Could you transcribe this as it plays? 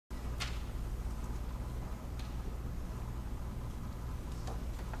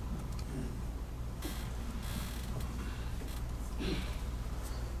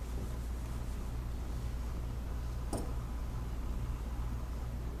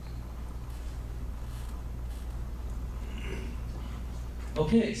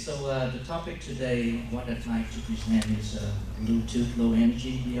Okay, so the topic today, what I'd like to present is a Bluetooth Low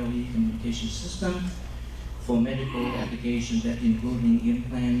Energy BLE communication system for medical applications that including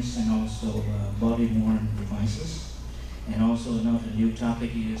implants and also body-worn devices. And also another new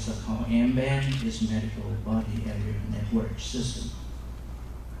topic is called MBAN, is Medical Body Area Network System.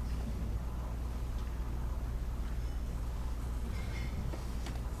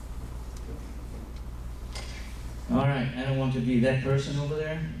 All right, I don't want to be that person over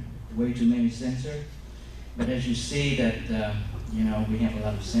there, way too many sensors. But as you see that, we have a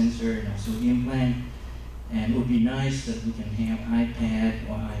lot of sensor and also implant, and it would be nice that we can have iPad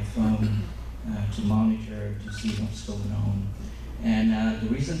or iPhone to monitor, to see what's going on. And the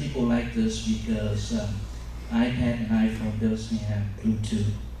reason people like this because iPad and iPhone does have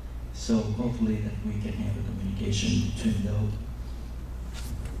Bluetooth, so hopefully that we can have a communication between those.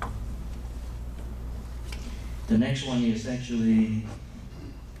 The next one is actually,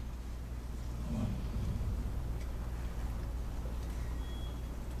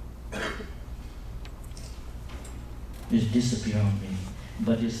 it disappeared on me,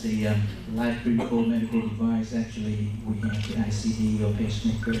 but it's the life critical medical device. Actually, we have the ICD or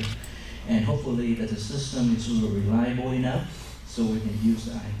pacemaker, and hopefully that the system is reliable enough so we can use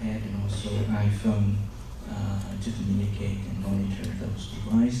the iPad and also iPhone to communicate and monitor those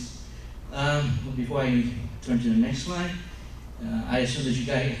devices. Before I turn to the next slide, I assume that you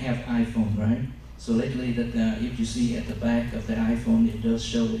guys have iPhone, right? So lately, that if you see at the back of the iPhone, it does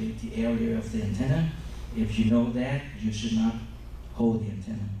show the area of the antenna. If you know that, you should not hold the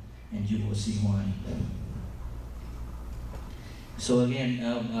antenna, and you will see why. So again,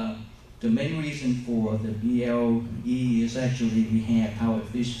 the main reason for the BLE is actually we have power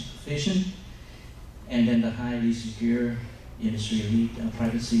efficient, and then the highly secure industry elite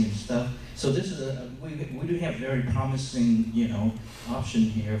privacy and stuff. So this is we do have very promising option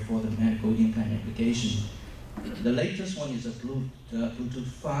here for the medical implant application. The latest one is a Bluetooth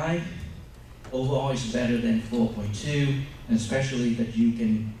 5. Overall, it's better than 4.2, and especially that you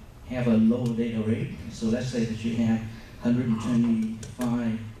can have a low data rate. So let's say that you have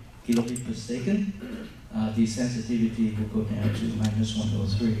 125 kilobits per second. The sensitivity will go down to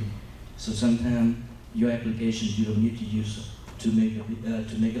 -103. So sometimes your application you don't need to use 2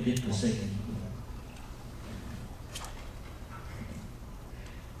 megabits per second.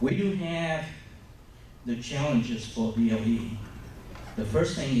 We do have the challenges for BLE. The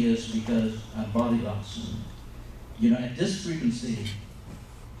first thing is because body loss. At this frequency,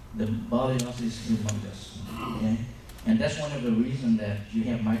 the body loss is humongous. Okay? And that's one of the reasons that you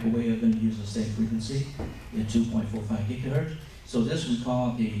have microwave oven use the same frequency, at 2.45 gigahertz. So this we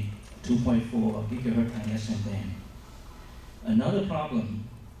call the 2.4 gigahertz ISM band. Another problem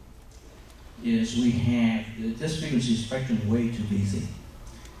is we have this frequency spectrum way too busy.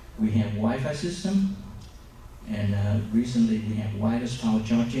 We have Wi-Fi system, and recently we have wireless power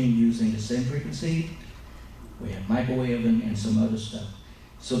charging using the same frequency. We have microwave oven and some other stuff.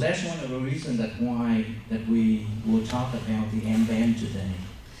 So that's one of the reasons why we will talk about the MBAN today.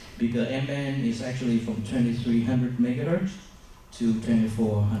 Because MBAN is actually from 2300 megahertz to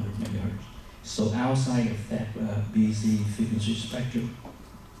 2400 megahertz. So outside of that busy frequency spectrum.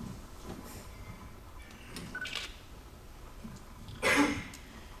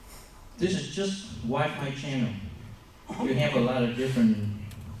 This is just Wi-Fi channel. You have a lot of different,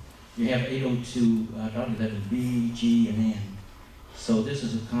 you have 802.11b, G, and N. So this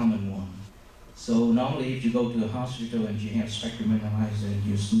is a common one. So normally if you go to a hospital and you have spectrum analyzer and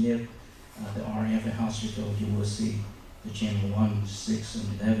you snip the RF at hospital, you will see the channel 1, 6,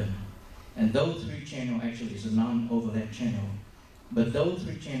 and 11. And those 3 channels actually is a non-overlap channel. But those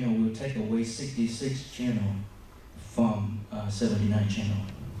 3 channels will take away 66 channel from 79 channel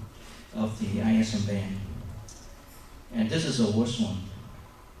of the ISM band. And this is the worst one.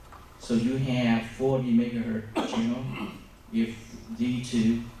 So you have 40 megahertz channel. If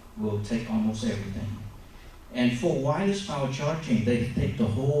D2 will take almost everything. And for wireless power charging, they take the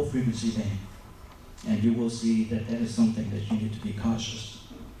whole frequency band. And you will see that that is something that you need to be cautious.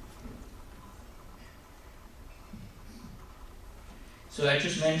 So I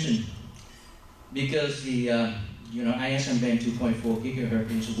just mentioned, because the ISM band 2.4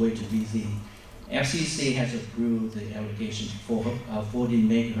 gigahertz is way too busy, FCC has approved the allocation for 40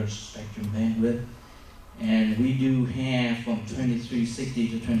 megahertz spectrum bandwidth, and we do have from 2360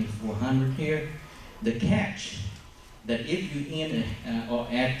 to 2400 here. The catch that if you in or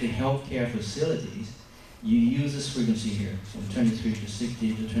at the healthcare facilities, you use this frequency here from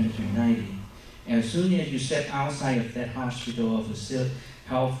 2360 to 2390. As soon as you step outside of that hospital or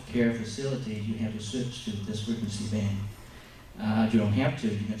healthcare facility, you have to switch to this frequency band. You don't have to.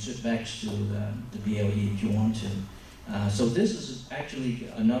 You can switch back to the BLE if you want to. So this is actually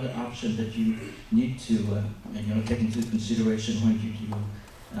another option that you need to take into consideration when you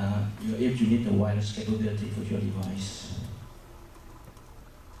do, if you need the wireless capability for your device.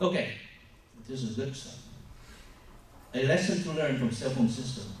 Okay, this is good stuff. A lesson to learn from cell phone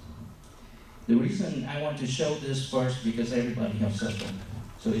system. The reason I want to show this first because everybody has cell phone,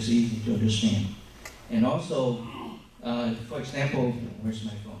 so it's easy to understand. And also, for example, where's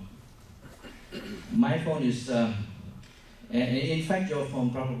my phone? My phone is, and in fact, your phone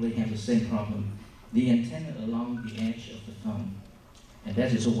probably has the same problem. The antenna along the edge of the phone, and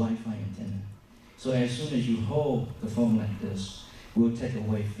that is a Wi-Fi antenna. So as soon as you hold the phone like this, we'll take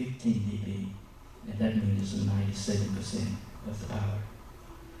away 15 dB, and that means it's 97% of the power.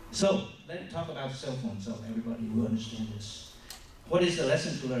 So let's talk about cell phones so everybody will understand this. What is the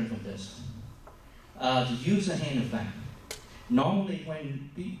lesson to learn from this? The user hand effect. Normally when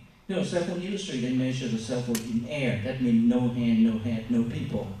cell phone industry, they measure the cell phone in air. That means no hand, no head, no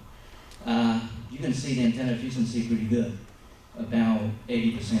people. You can see the antenna efficiency pretty good, about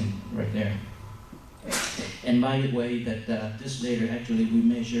 80% right there. And by the way, that this data actually we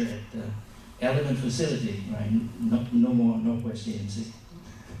measure at the Element facility, right? No more Northwest ANC.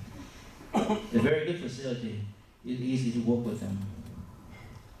 A very good facility. It's easy to work with them.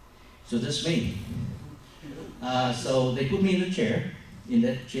 So this me. So they put me in a chair in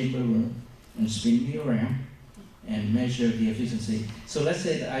that chamber room and spin me around and measure the efficiency. So let's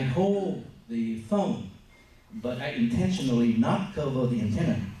say that I hold the phone, but I intentionally not cover the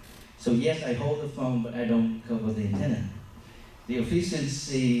antenna. So yes, I hold the phone, but I don't cover the antenna. The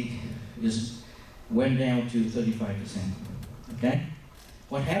efficiency went down to 35%. Okay?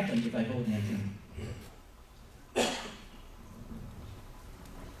 What happened if I hold the antenna?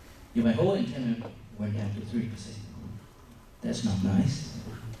 If I hold the antenna, went down to 3%. That's not nice,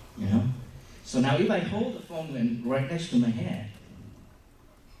 you know? So now if I hold the phone right next to my head,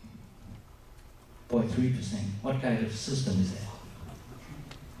 0.3%, what kind of system is that?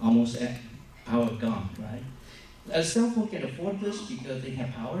 Almost power gone, right? A cell phone can afford this because they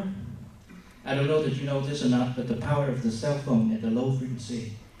have power. I don't know that you know this or not, but the power of the cell phone at the low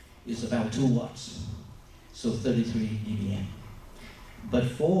frequency is about 2 watts, so 33 dBm. But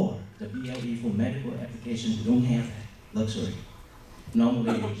for the BLE for medical applications, we don't have that luxury.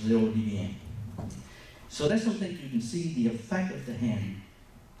 Normally it's 0 dBm. So that's something you can see the effect of the hand.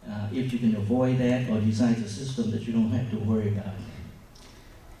 If you can avoid that or design a system that you don't have to worry about it.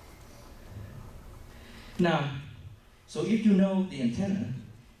 Now, so if you know the antenna,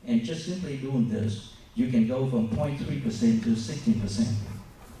 and just simply doing this, you can go from 0.3% to 16%.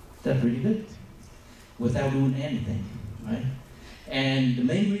 That's pretty good, without doing anything, right? And the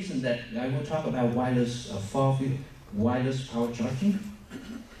main reason that I will talk about wireless far-field, wireless power charging,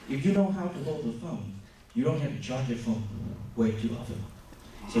 if you know how to hold the phone, you don't have to charge your phone way too often.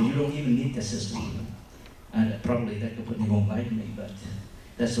 So you don't even need the system. And probably that company won't like me, but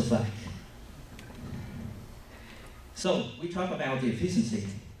that's a fact. So we talk about the efficiency.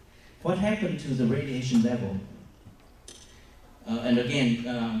 What happened to the radiation level? And again,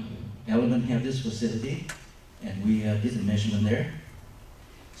 Element have this facility, and we did a measurement there.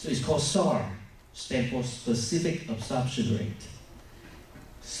 So it's called SAR, stands for specific absorption rate.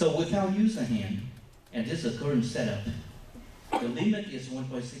 So without user hand, and this is a current setup, the limit is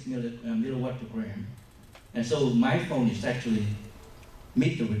 1.6 milliwatt per gram. And so my phone is actually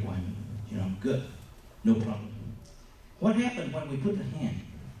meet the requirement, you know, good, no problem. What happened when we put the hand?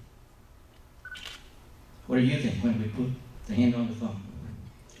 What do you think when we put the hand on the phone?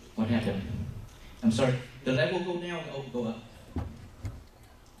 What happened? I'm sorry, the level go down or go up?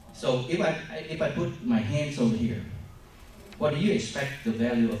 So if I put my hands over here, what do you expect the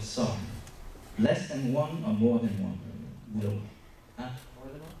value of SAR? Less than 1 or more than 1? No. Huh? More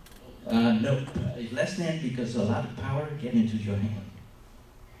than 1? No, it's less than because a lot of power get into your hand.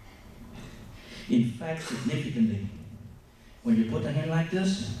 In fact, significantly, when you put the hand like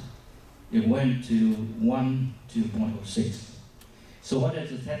this, it went to 1 to 0.06. So what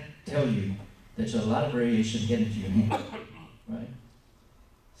does that tell you? There's a lot of radiation getting into your hand, right?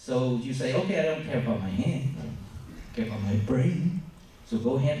 So you say, okay, I don't care about my hand, I care about my brain. So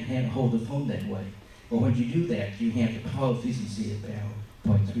go ahead and hold the phone that way. But when you do that, you have the power efficiency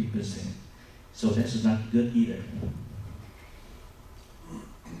about 0.3%. So that's not good either.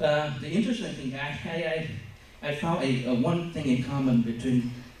 The interesting thing, I found one thing in common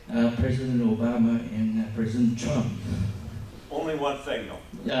between President Obama and President Trump. Only one thing,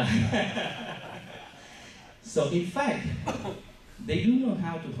 though. So in fact, they do know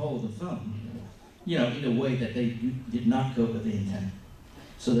how to hold the phone. in a way that they did not cover the antenna.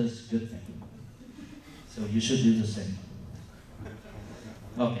 So that's a good thing. So you should do the same.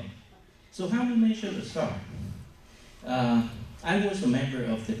 Okay. So how do we measure the star? I was a member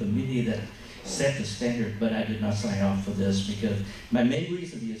of the committee that set the standard, but I did not sign off for this because my main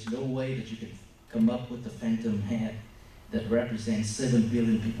reason is no way that you could come up with a phantom head that represents 7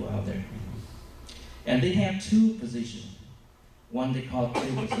 billion people out there. And they have two positions. One they call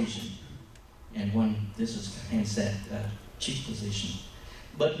tail position, and one, this is handset cheek position.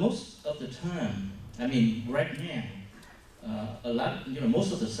 But most of the time, I mean, right now,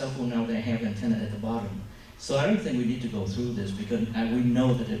 most of the cell phone now, they have antenna at the bottom. So I don't think we need to go through this because we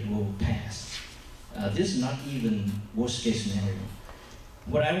know that it will pass. This is not even worst case scenario.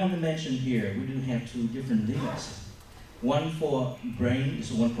 What I want to mention here, we do have two different limits. One for brain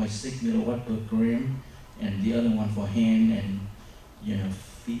is 1.6 milliwatt per gram, and the other one for hand and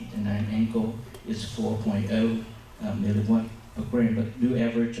feet and an ankle is 4.0 milliwatt per gram, but do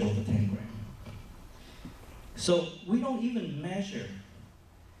average over 10 grams. So we don't even measure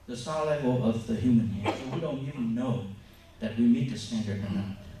the sound level of the human hand, so we don't even know that we meet the standard or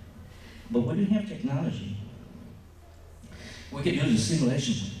not. But we do have technology. We can do the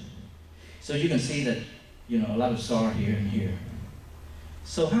simulation. So you can see that a lot of SAR here and here.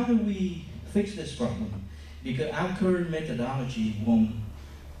 So how do we fix this problem? Because our current methodology won't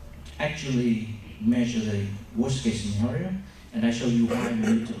actually measure the worst case scenario, and I show you why we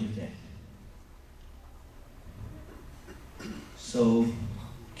need to do that. So,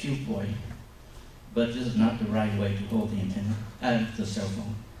 cute boy, but this is not the right way to hold the antenna, the cell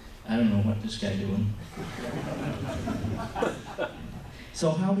phone. I don't know what this guy doing.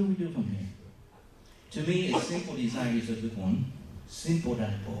 So how do we do from here? To me, a simple design is a good one. Simple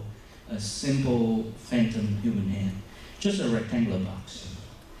dipole, a simple phantom human hand, just a rectangular box.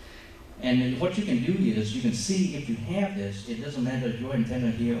 And then what you can do is, you can see if you have this, it doesn't matter if your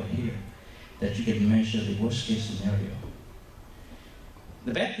antenna here or here, that you can measure the worst case scenario.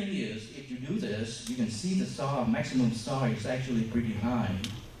 The bad thing is, if you do this, you can see the SAR, maximum SAR is actually pretty high,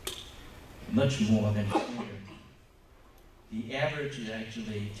 much more than standard. The average is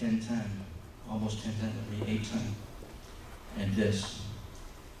actually 10 times, almost 10 times, maybe 8 times, and this.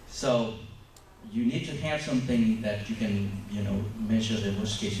 So you need to have something that you can, measure the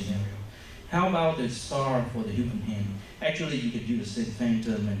worst case scenario. How about the SAR for the human hand? Actually, you could do the same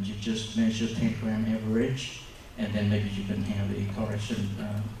phantom and you just measure 10 gram average, and then maybe you can have a correction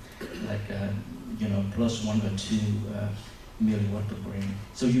plus 1 or 2 milliwatt per gram.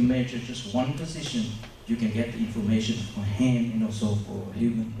 So you measure just one position, you can get the information for hand and also for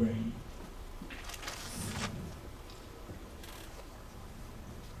human brain.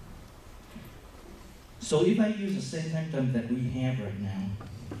 So if I use the same phantom that we have right now,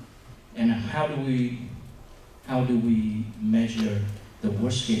 and how do we measure the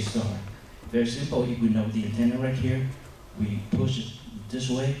worst case SAR? Very simple. If we know the antenna right here, we push it this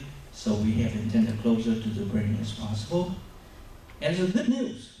way, so we have antenna closer to the brain as possible. And the good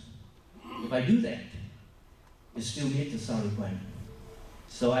news, if I do that, it still meets the SAR requirement.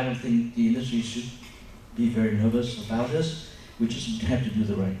 So I don't think the industry should be very nervous about this. We just have to do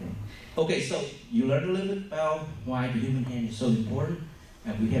the right thing. Okay, so you learned a little bit about why the human hand is so important,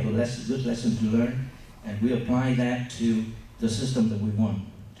 and we have a good lesson to learn, and we apply that to the system that we want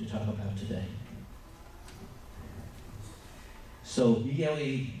to talk about today. So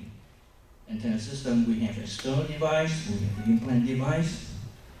BLE antenna system, we have external device, we have the implant device,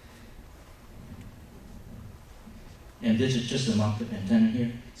 and this is just a mock-up antenna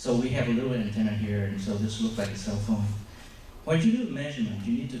here. So we have a little antenna here, and so this looks like a cell phone. When you do the measurement,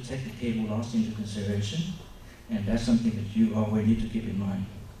 you need to take the cable loss into consideration, and that's something that you always need to keep in mind.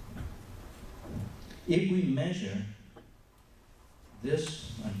 If we measure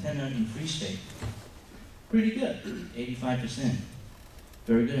this antenna in free state, pretty good, 85%,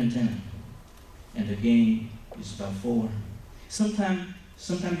 very good antenna, and the gain is about 4. Sometimes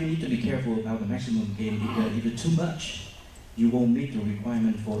you need to be careful about the maximum gain, because if it's too much, you won't meet the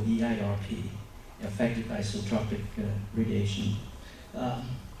requirement for EIRP, affected isotropic radiation.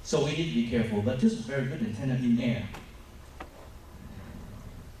 So we need to be careful, but this is very good antenna in air.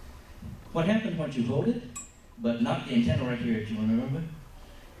 What happens once you hold it, but not the antenna right here, do you remember?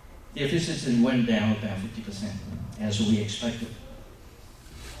 The efficiency went down about 50%, as we expected.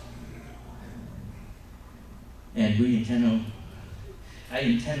 And I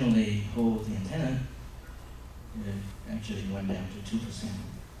intentionally hold the antenna, it actually went down to 2%.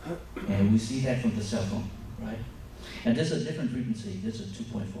 And we see that from the cell phone, right? And this is a different frequency. This is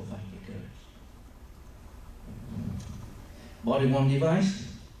 2.45 gigahertz. Body-worn device,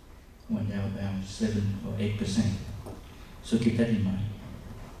 went down about 7 or 8%. So keep that in mind.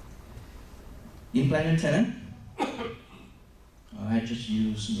 Implant antenna, I just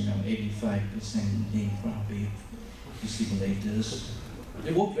use 85% gain probably to simulate this.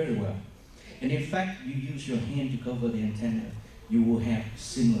 They work very well. And in fact, you use your hand to cover the antenna, you will have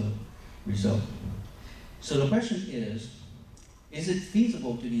similar result. So the question is it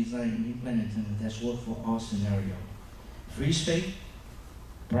feasible to design an implant antenna that's work for all scenarios? Free space,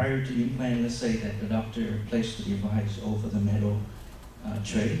 prior to implant, let's say that the doctor placed the device over the metal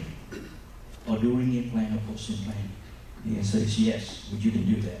tray, or during implant or post-implant? The answer is yes, you can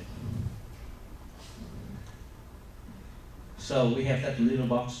do that. So we have that little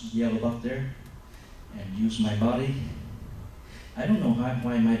box, yellow box there, and use my body. I don't know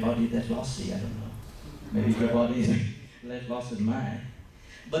why my body is that lossy, I don't know. Maybe your body is less lossy than mine.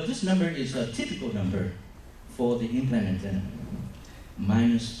 But this number is a typical number for the implant antenna,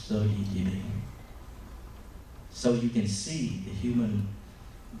 minus 30 dB. So you can see the human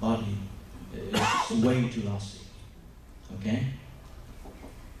body is way too lossy, okay?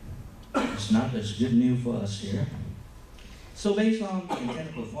 It's not as good news for us here. So based on the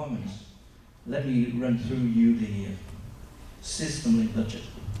antenna performance, let me run through you the system link budget.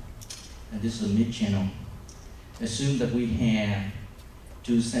 And this is a mid-channel. Assume that we have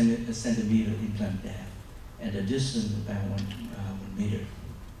 2 centimeter implant depth and a distance about 1 meter.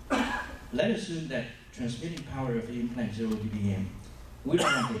 Let's assume that transmitting power of the implant 0 dBm. We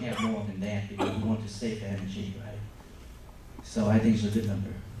don't want to have more than that because we want to save energy, right? So I think it's a good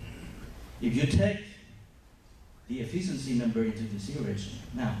number. If you take the efficiency number into consideration,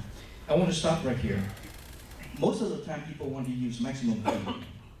 now, I want to stop right here. Most of the time people want to use maximum gain.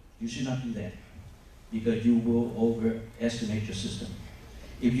 You should not do that because you will overestimate your system.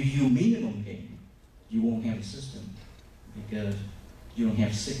 If you use minimum gain, you won't have a system because you don't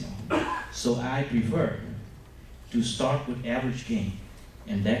have signal. So I prefer to start with average gain,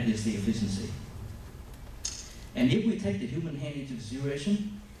 and that is the efficiency. And if we take the human hand into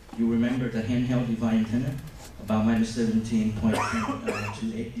consideration, you remember the handheld device antenna, about minus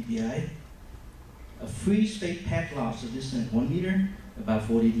 17.28 dBi. A free space path loss of distance 1 meter, about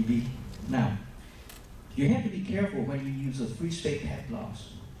 40 dB. Now, you have to be careful when you use a free space path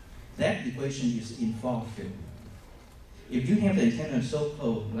loss. That equation is in far field. If you have the antenna so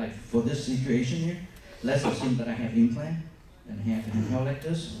close, like for this situation here, let's assume that I have implant and have an handheld like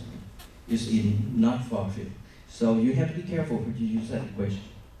this, is in not far field. So you have to be careful when you use that equation.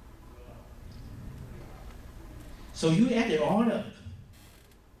 So you add it all up,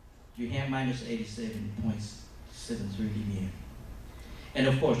 you have minus 87.73 dBm. And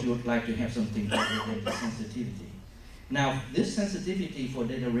of course, you would like to have something better than the sensitivity. Now, this sensitivity for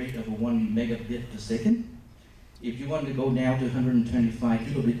data rate of 1 megabit per second, if you want to go down to 125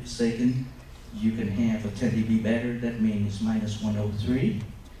 kilobit per second, you can have a 10 dB better. That means minus 103.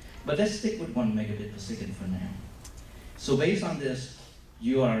 But let's stick with 1 megabit per second for now. So based on this,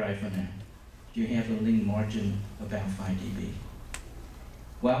 you are right for now. You have a link margin about 5 dB.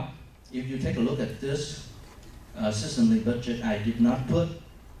 Well, if you take a look at this system link budget, I did not put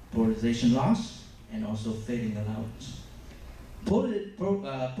polarization loss and also fading allowance.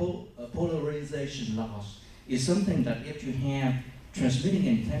 Polarization loss is something that if you have transmitting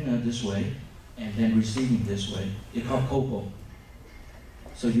antenna this way and then receiving this way, it's called COPO.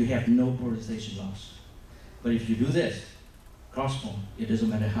 So you have no polarization loss. But if you do this, cross-pole, it doesn't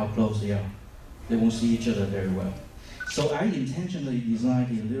matter how close they are. They won't see each other very well. So I intentionally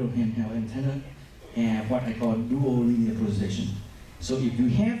designed a little handheld antenna and what I call dual linear polarization. So if you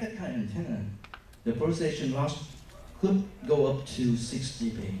have that kind of antenna, the polarization loss could go up to 6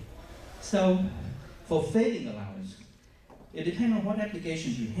 dB. So for fading allowance, it depends on what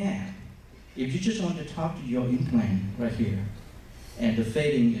applications you have. If you just want to talk to your implant right here, and the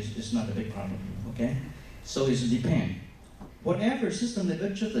fading is not a big problem, okay? So it depends. Whatever system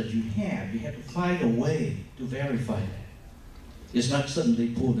budget that you have to find a way to verify that. It's not suddenly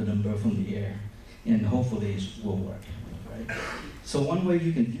pull the number from the air and hopefully it will work, right? So one way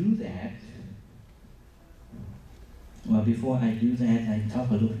you can do that, well, before I do that, I talk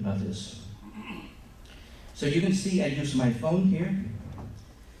a little bit about this. So you can see I use my phone here,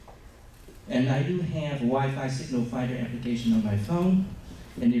 and I do have Wi-Fi signal finder application on my phone,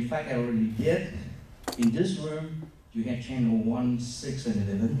 and in fact I already did. In this room, you have channel 1, 6, and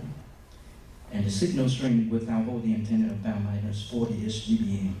 11, and the signal strength without holding antenna about minus 40-ish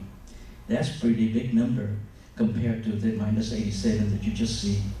dBm. That's a pretty big number compared to the minus 87 that you just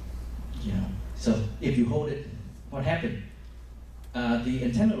see, you know. So if you hold it, what happened? The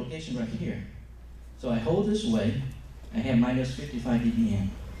antenna location right here. So I hold this way, I have minus 55 dBm.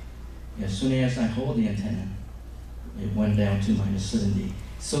 As soon as I hold the antenna, it went down to -70.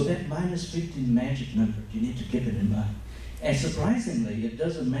 So that -15 magic number, you need to keep it in mind. And surprisingly, it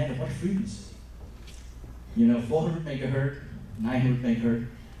doesn't matter what frequency. 400 megahertz, 900 megahertz,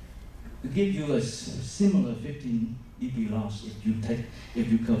 it gives you a similar 15 dB loss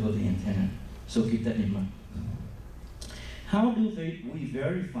if you cover the antenna. So keep that in mind. How do we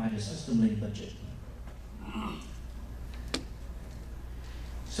verify the system link budget?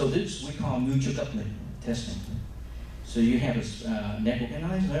 So this we call mutual coupling testing. So you have a network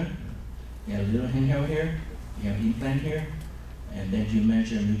analyzer, you have a little handheld here, you have implant here, and then you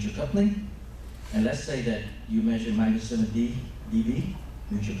measure mutual coupling. And let's say that you measure -70 dB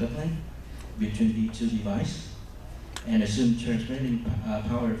mutual coupling between the two devices, and assume transmitting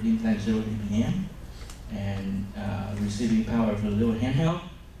power of the implant 0 dBm, and receiving power of the little handheld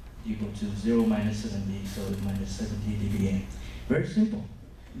equal to 0 -70, so -70 dBm. Very simple.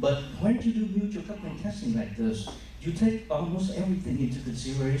 But when you do mutual coupling testing like this, you take almost everything into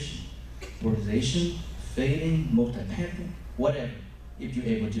consideration. Polarization, fading, multipathing, whatever, if you're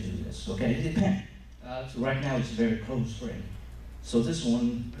able to do this, okay? It depends. So right now it's very close friend. So this is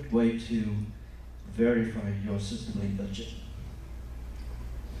one good way to verify your system link budget.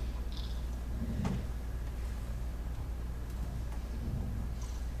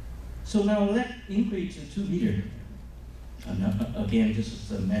 So now let's increase to 2 meters. Again, this is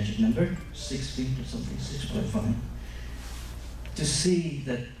the magic number, 6 feet or something, 6.5, to see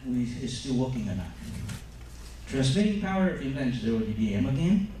that it's still working or not. Transmitting power of implant 0 dBm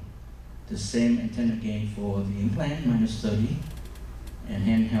again, the same antenna gain for the implant, -30, and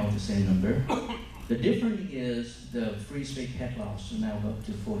handheld the same number. The difference is the free space head loss now up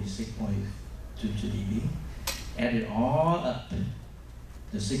to 46.22 dB. Added all up,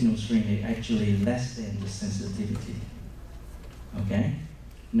 the signal strength is actually less than the sensitivity. Okay?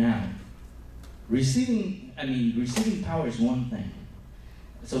 Now, receiving power is one thing.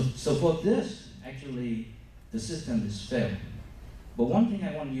 So for this, actually, the system is failed. But one thing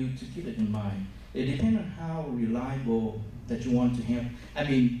I want you to keep it in mind, it depends on how reliable that you want to have.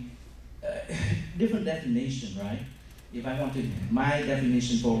 Different definition, right? If I want to, my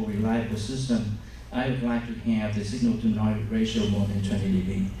definition for a reliable system, I would like to have the signal to noise ratio more than 20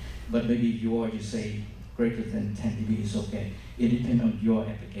 dB. But maybe you say greater than 10 dB is okay. It depends on your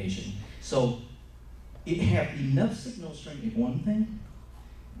application. So it have enough signal strength is one thing,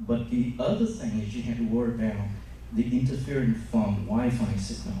 but the other thing is you have to worry about the interference from Wi-Fi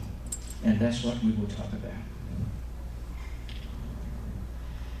signal. And that's what we will talk about.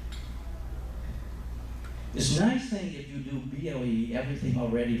 It's a nice thing if you do BLE, everything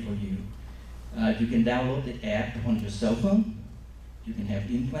already for you. You can download the app on your cell phone. You can have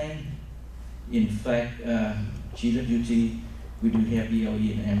implant. In fact, GWT, we do have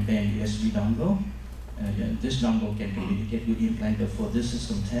BLE and MBAN USB dongle. This dongle can communicate with the implant, but for this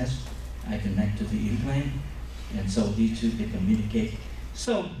system test, I connect to the implant, and so these two can communicate.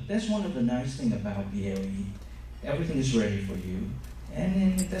 So that's one of the nice things about BLE. Everything is ready for you,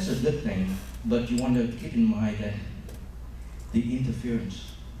 and that's a good thing, but you want to keep in mind that the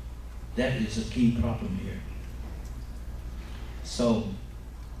interference, that is a key problem here. So,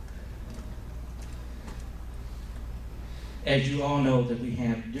 as you all know that we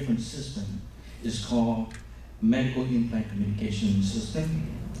have different systems. It's called medical implant communication system,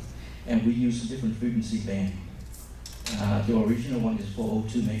 and we use a different frequency band. The original one is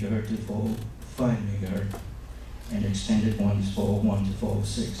 402 megahertz to 405 megahertz, and the extended one is 401 to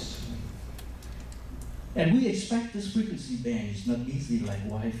 406. And we expect this frequency band is not easy like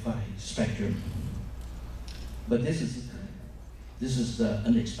Wi-Fi spectrum, but this is the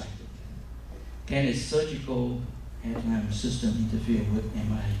unexpected. Can a surgical headlamp system interfere with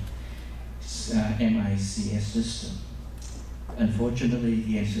MICS system? Unfortunately,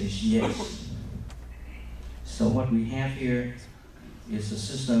 the answer is yes. So what we have here is a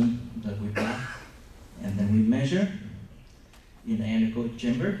system that we bought, and then we measure in the anechoic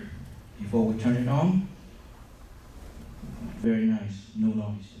chamber before we turn it on. Very nice, no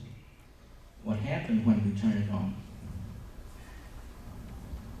noise. What happened when we turn it on?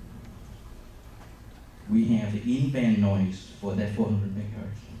 We have the in-band noise for that 400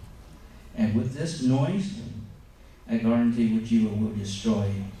 megahertz. And with this noise, I guarantee you will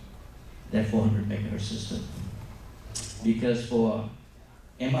destroy that 400 megahertz system. Because for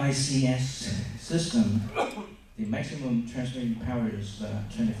MICS system, the maximum transmitting power is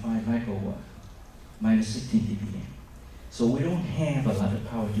 25 microwatt, minus 16 dBm. So we don't have a lot of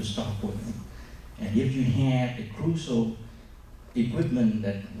power to start with. And if you have a crucial equipment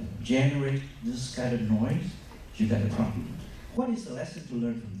that generates this kind of noise, you got a problem. What is the lesson to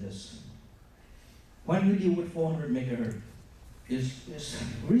learn from this? When we deal with 400 megahertz, it's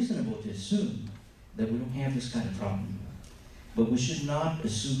reasonable to assume that we don't have this kind of problem. But we should not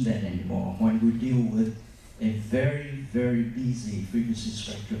assume that anymore when we deal with a very, very busy frequency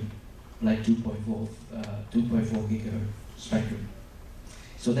spectrum like 2.4 gigahertz spectrum.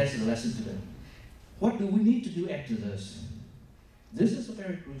 So that's the lesson to learn. What do we need to do after this? This is a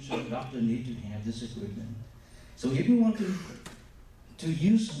very crucial. Doctor need to have this equipment. So if we want to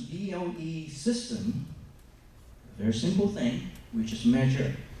use a BLE system, a very simple thing, we just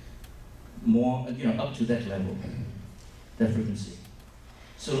measure more, up to that level, that frequency.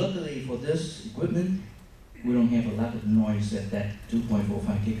 So luckily for this equipment, we don't have a lot of noise at that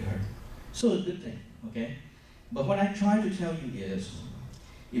 2.45 gigahertz. So a good thing, okay? But what I try to tell you is,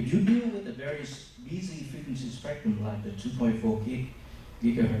 if you deal with a very busy frequency spectrum like the 2.4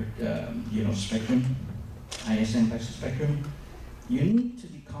 gigahertz, spectrum, ISM passive spectrum, you need to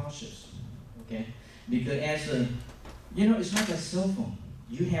be cautious, okay? Because it's like a cell phone.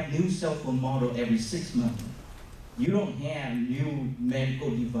 You have new cell phone model every 6 months. You don't have new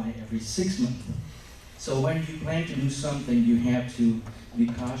medical device every 6 months. So when you plan to do something, you have to be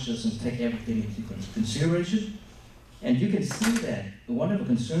cautious and take everything into consideration. And you can see that one of the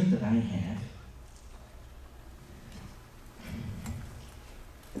concerns that I have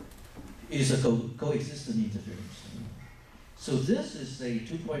is a coexistent interference. So this is a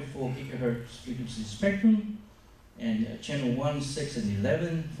 2.4 gigahertz frequency spectrum, and channel 1, 6, and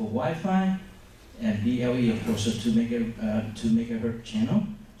 11 for Wi-Fi, and BLE, of course, a 2 megahertz channel.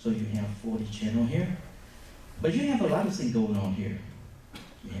 So you have 40 channel here. But you have a lot of things going on here.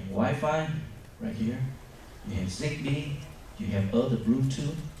 You have Wi-Fi right here. You have Zigbee. You have other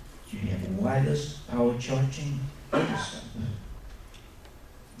Bluetooth. You have wireless power charging, other stuff.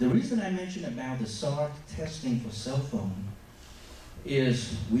 The reason I mentioned about the SAR testing for cell phone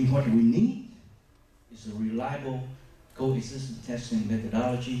is what we need is a reliable coexistent testing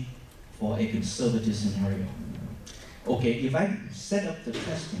methodology for a conservative scenario. Okay, if I set up the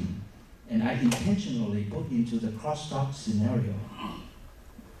testing and I intentionally put into the crosstalk scenario,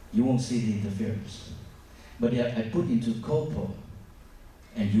 you won't see the interference. But if I put into COPO,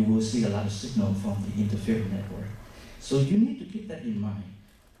 and you will see a lot of signal from the interference network. So you need to keep that in mind.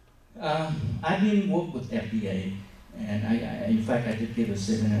 I've been working with FDA, and in fact, I did give a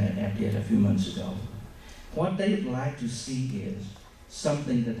seminar at FDA a few months ago. What they would like to see is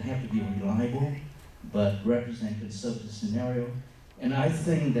something that have to be reliable, but represent conservative scenario. And I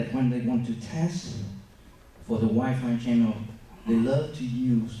think that when they want to test for the Wi-Fi channel, they love to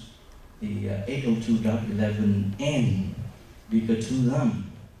use the 802.11n, because to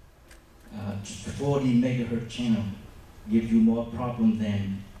them, 40 megahertz channel gives you more problem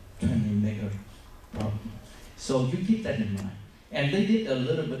than 20 megahertz problem. So you keep that in mind. And they did a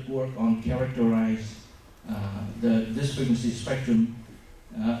little bit work on characterize this frequency spectrum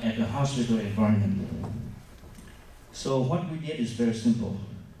at the hospital environment. So what we did is very simple.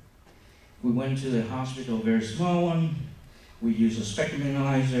 We went to the hospital, very small one. We used a spectrum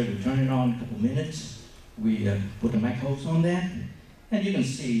analyzer. We turned it on a couple minutes. We put the mic host on that. And you can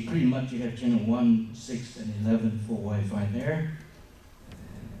see pretty much you have channel 1, 6, and 11 for Wi-Fi there.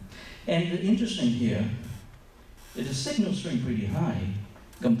 And the interesting here is the signal strength pretty high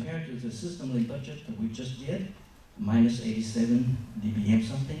compared to the system link budget that we just did, minus 87 dBm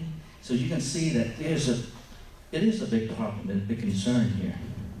something. So you can see that it is a big problem, a big concern here.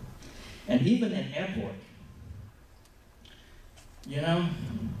 And even at airport,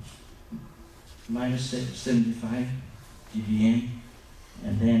 minus 75 dBm.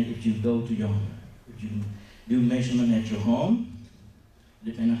 And then if you go to if you do measurement at your home,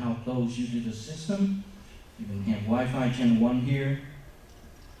 depending on how close you to the system, you can have Wi-Fi channel 1 here,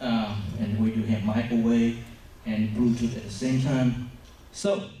 and we do have microwave and Bluetooth at the same time.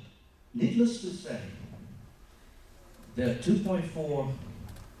 So, needless to say, the 2.4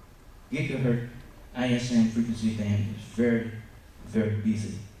 gigahertz ISM frequency band is very, very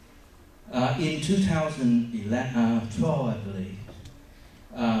busy. In 2012, I believe,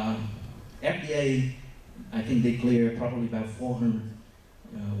 FDA, I think they cleared probably about 400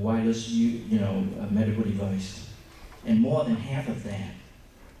 wireless, medical device, and more than half of that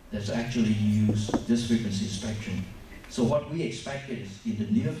that's actually used this frequency spectrum. So what we expect is in the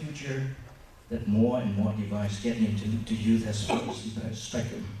near future that more and more devices get to use this frequency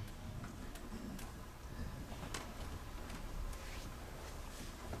spectrum.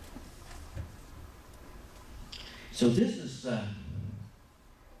 So this is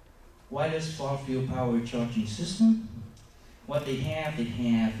wireless far field power charging system. What they have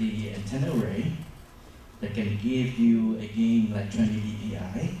the antenna array, that can give you a gain like 20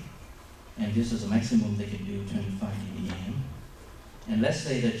 dBi, and this is the maximum they can do, 25 dBm. And let's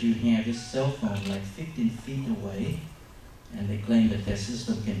say that you have this cell phone like 15 feet away, and they claim that their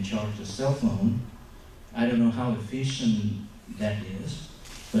system can charge a cell phone. I don't know how efficient that is,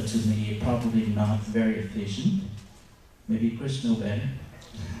 but to me, probably not very efficient. Maybe Chris knows better.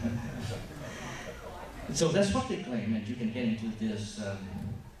 So that's what they claim, and you can get into this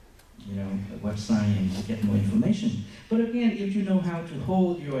website and get more information. But again, if you know how to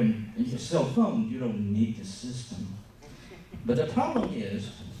hold your cell phone, you don't need the system. But the problem is,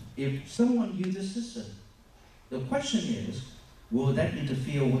 if someone uses the system, the question is, will that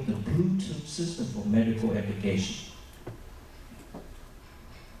interfere with the Bluetooth system for medical application?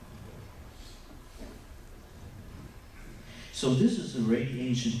 So this is the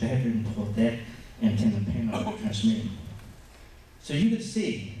radiation pattern for that antenna panel transmitting. So you can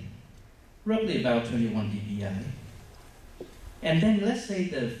see roughly about 21 dBi. And then let's say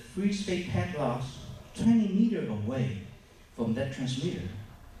the free space path loss 20 meters away from that transmitter,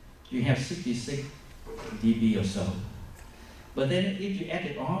 you have 66 dB or so. But then if you add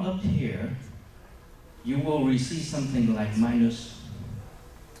it all up here, you will receive something like minus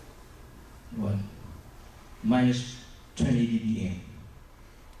 20 dBm.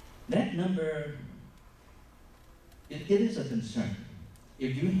 That number, it is a concern.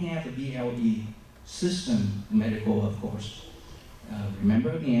 If you have a BLE system, medical of course,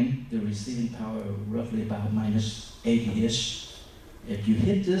 remember again, the receiving power roughly about minus 80-ish. If you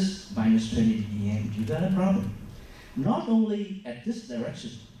hit this minus 20 dBm, you got a problem. Not only at this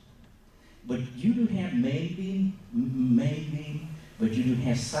direction, but you do have main beam, but you do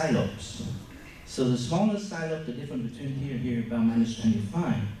have side lobes. So the smaller side lobe, the difference between here and here, about minus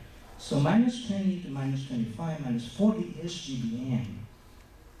 25. So minus 20 to minus 25, minus 40-ish dBm.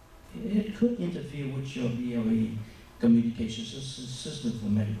 It could interfere with your BLE communication system for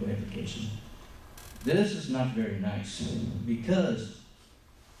medical application. This is not very nice because,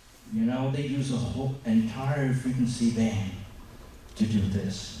 they use a whole entire frequency band to do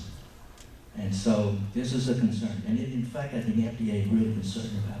this. And so this is a concern. And in fact, I think FDA is really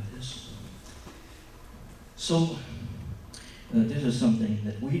concerned about this. So this is something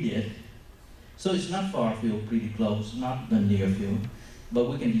that we did. So it's not far field, pretty close, not the near field, but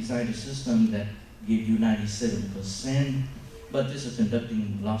we can design a system that gives you 97%, but this is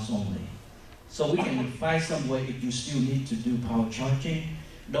conducting loss only. So we can find some way if you still need to do power charging,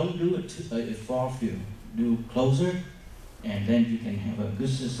 don't do it to far field, do closer, and then you can have a good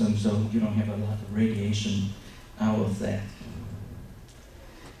system so you don't have a lot of radiation out of that.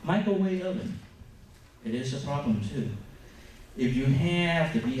 Microwave oven, it is a problem too. If you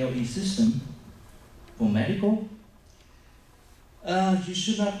have the BLE system for medical, you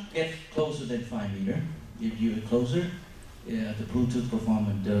should not get closer than 5 meters. If you're closer, the Bluetooth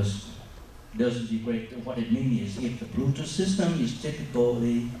performance doesn't degrade. What it means is if the Bluetooth system is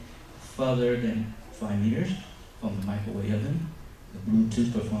typically further than 5 meters from the microwave oven, the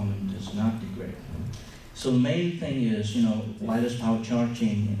Bluetooth performance does not degrade. So the main thing is, wireless power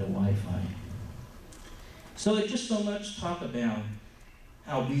charging and the Wi-Fi. So it's just so much talk about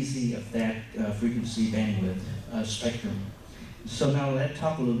how busy of that frequency bandwidth spectrum. So now let's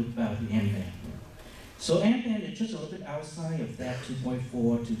talk a little bit about the MBAN. So MBAN is just a little bit outside of that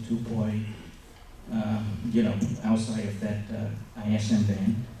 2.4 to 2. Outside of that ISM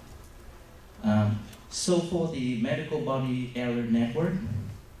band. So for the medical body error network,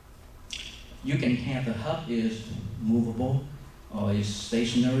 you can have the hub is movable or is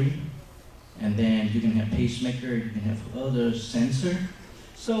stationary, and then you can have pacemaker, you can have other sensor.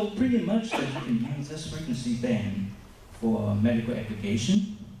 So pretty much that you can use this frequency band for medical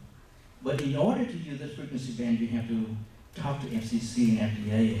application. But in order to use this frequency band, you have to talk to FCC and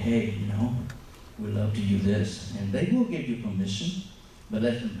FDA, hey, we'd love to use this. And they will give you permission, but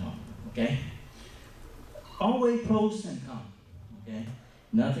let them know, okay? Always pros and cons, okay?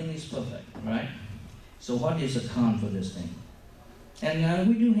 Nothing is perfect, right? So what is a con for this thing? And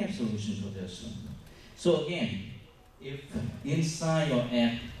we do have solutions for this. So again, if inside or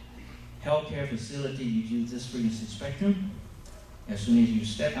at healthcare facility you use this frequency spectrum, as soon as you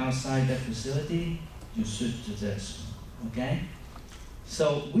step outside that facility, you switch to this, okay?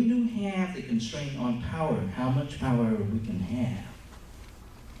 So we do have the constraint on power, how much power we can have.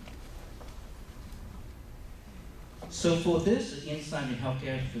 So for this inside the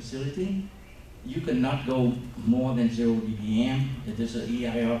healthcare facility, you cannot go more than 0 dBm. It is an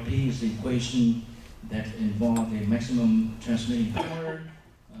EIRP, is the equation that involves the maximum transmitting power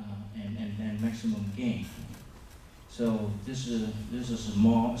and then maximum gain. So this is a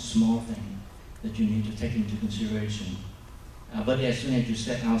small thing. that you need to take into consideration. But as soon as you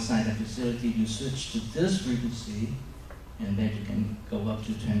step outside the facility, you switch to this frequency, and then you can go up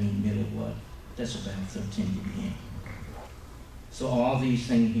to 20 milliwatt. That's about 13 dBm. So all these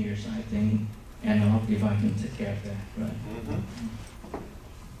things here, so I think analog device can take care of that, right? Mm-hmm.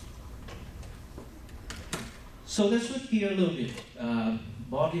 So let's switch gear a little bit.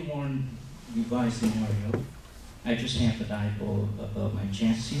 Body-worn device scenario. I just have the dipole above my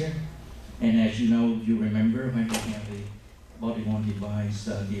chest here. And as you know, you remember when we have a body-worn device,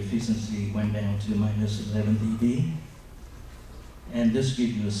 the efficiency went down to minus 11 dB. And this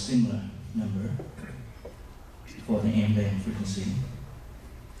gives you a similar number for the MBAN frequency.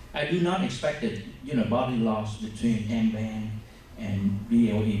 I do not expect it, body loss between MBAN and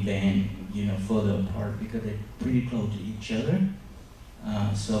BLE band, further apart because they're pretty close to each other.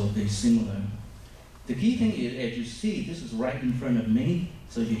 So they're similar. The key thing is, as you see, this is right in front of me,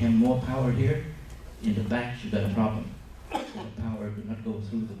 so you have more power here. In the back, you got a problem. So the power will not go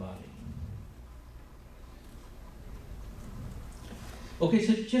through the body. Okay,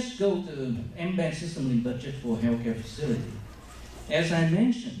 so just go to MBAN system in budget for healthcare facility. As I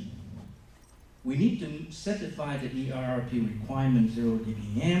mentioned, we need to certify the ERRP requirement 0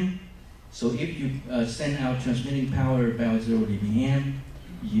 dBm. So if you send out transmitting power about 0 dBm,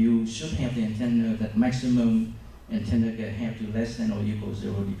 you should have the antenna that maximum antenna can have to less than or equal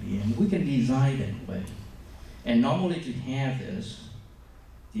 0 dBm. We can design that way. And normally to have this,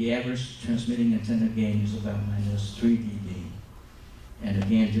 the average transmitting antenna gain is about minus 3 dB. And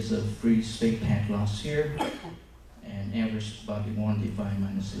again, just a free space path loss here, and average body-worn device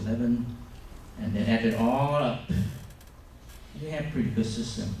minus 11. And then add it all up, you have pretty good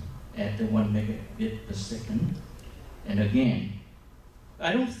system at the 1 megabit per second. And again,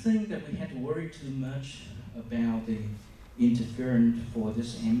 I don't think that we have to worry too much about the interference for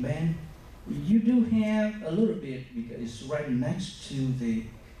this MBAN. You do have a little bit because it's right next to the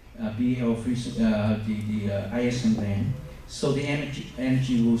ISM band, so the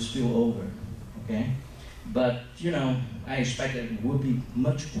energy will spill over, okay? But I expect that it will be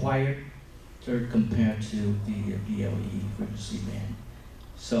much quieter compared to the BLE frequency band.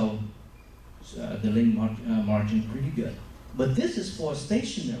 So the link margin pretty good. But this is for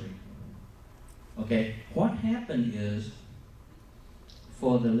stationary. Okay, what happened is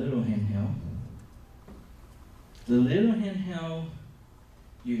for the little handheld,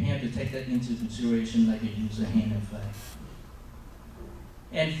 you have to take that into consideration like you use a hand effect.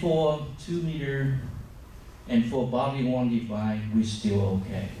 And for 2 meter and for body-worn device, we're still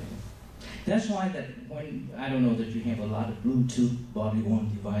okay. That's why that when, I don't know that you have a lot of Bluetooth body-worn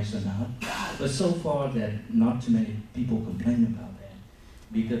device or not, but so far that not too many people complain about that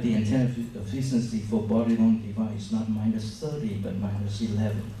because the antenna efficiency for body-worn device is not minus 30, but minus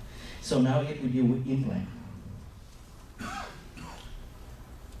 11. So now if we deal with implant.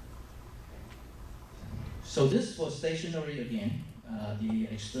 So this for stationary again, the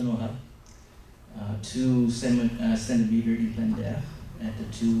external hub, 2 centimeter implant depth at the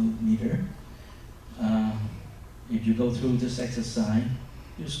 2 meter. If you go through this exercise,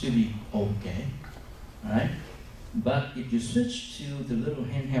 you'll still be okay, all right? But if you switch to the little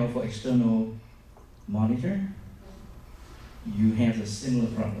handheld for external monitor, you have a similar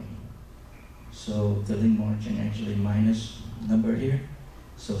problem. So the link margin actually minus number here,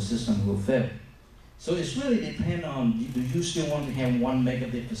 so system will fail. So it's really depend on, do you still want to have 1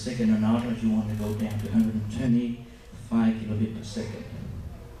 megabit per second or not, or do you want to go down to 125 kilobit per second?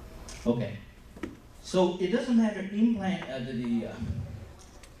 Okay, so it doesn't matter implant the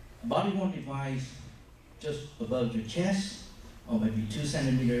body-worn device just above your chest, or maybe 2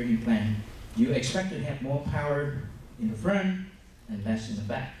 centimeter implant. You expect to have more power in the front and less in the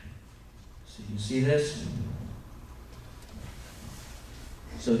back. So you see this?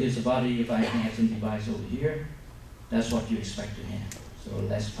 So here's the body, if I have some device over here, that's what you expect to have. So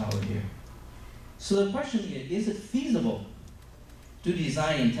less power here. So the question is it feasible to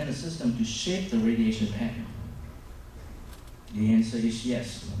design antenna system to shape the radiation pattern? The answer is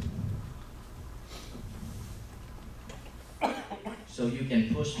yes. So you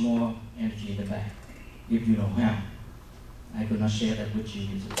can push more energy in the back if you know how. I could not share that with you,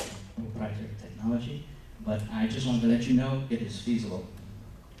 it's a proprietary technology, but I just want to let you know it is feasible.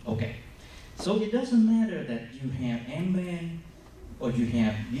 Okay, so it doesn't matter that you have MBAN or you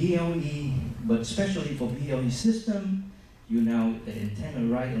have BLE, but especially for BLE system, you know the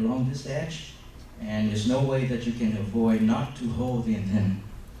antenna right along this edge, and there's no way that you can avoid not to hold the antenna.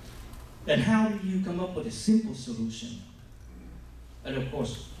 And how do you come up with a simple solution? And of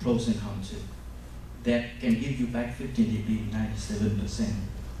course, pros and cons too. That can give you back 15 dB, 97%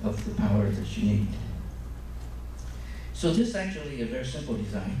 of the power that you need. So this is actually a very simple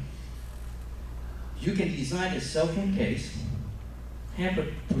design. You can design a cell phone case, have a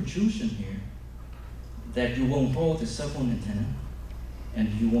protrusion here that you won't hold the cell phone antenna, and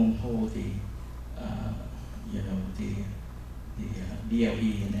you won't hold the,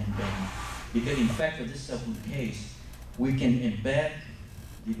 BLE and MBAN. Because in fact, for this cell phone case, we can embed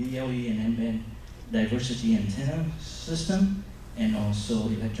the BLE and MBAN diversity antenna system and also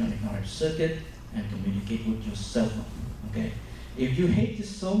electronic RF circuit and communicate with your cell phone. Okay. If you hate this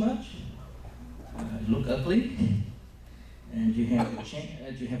so much, look ugly, and you have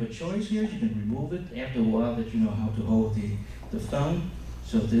a choice here. You can remove it after a while that you know how to hold the phone.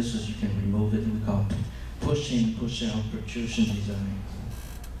 So this is, you can remove it, and we call push in, push out protrusion design.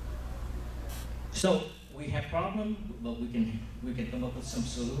 So we have problem, but we can come up with some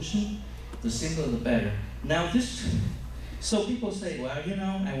solution. The simpler the better. Now so people say, well,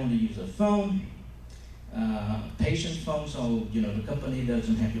 I want to use a phone, patient phone, so the company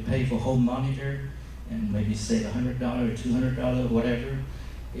doesn't have to pay for home monitor and maybe save $100 or $200, whatever.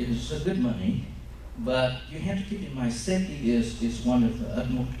 It is a good money, but you have to keep in mind safety is one of the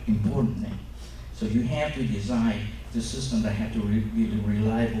utmost important things. So you have to design the system that have to be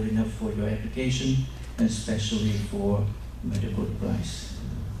reliable enough for your application, and especially for medical device.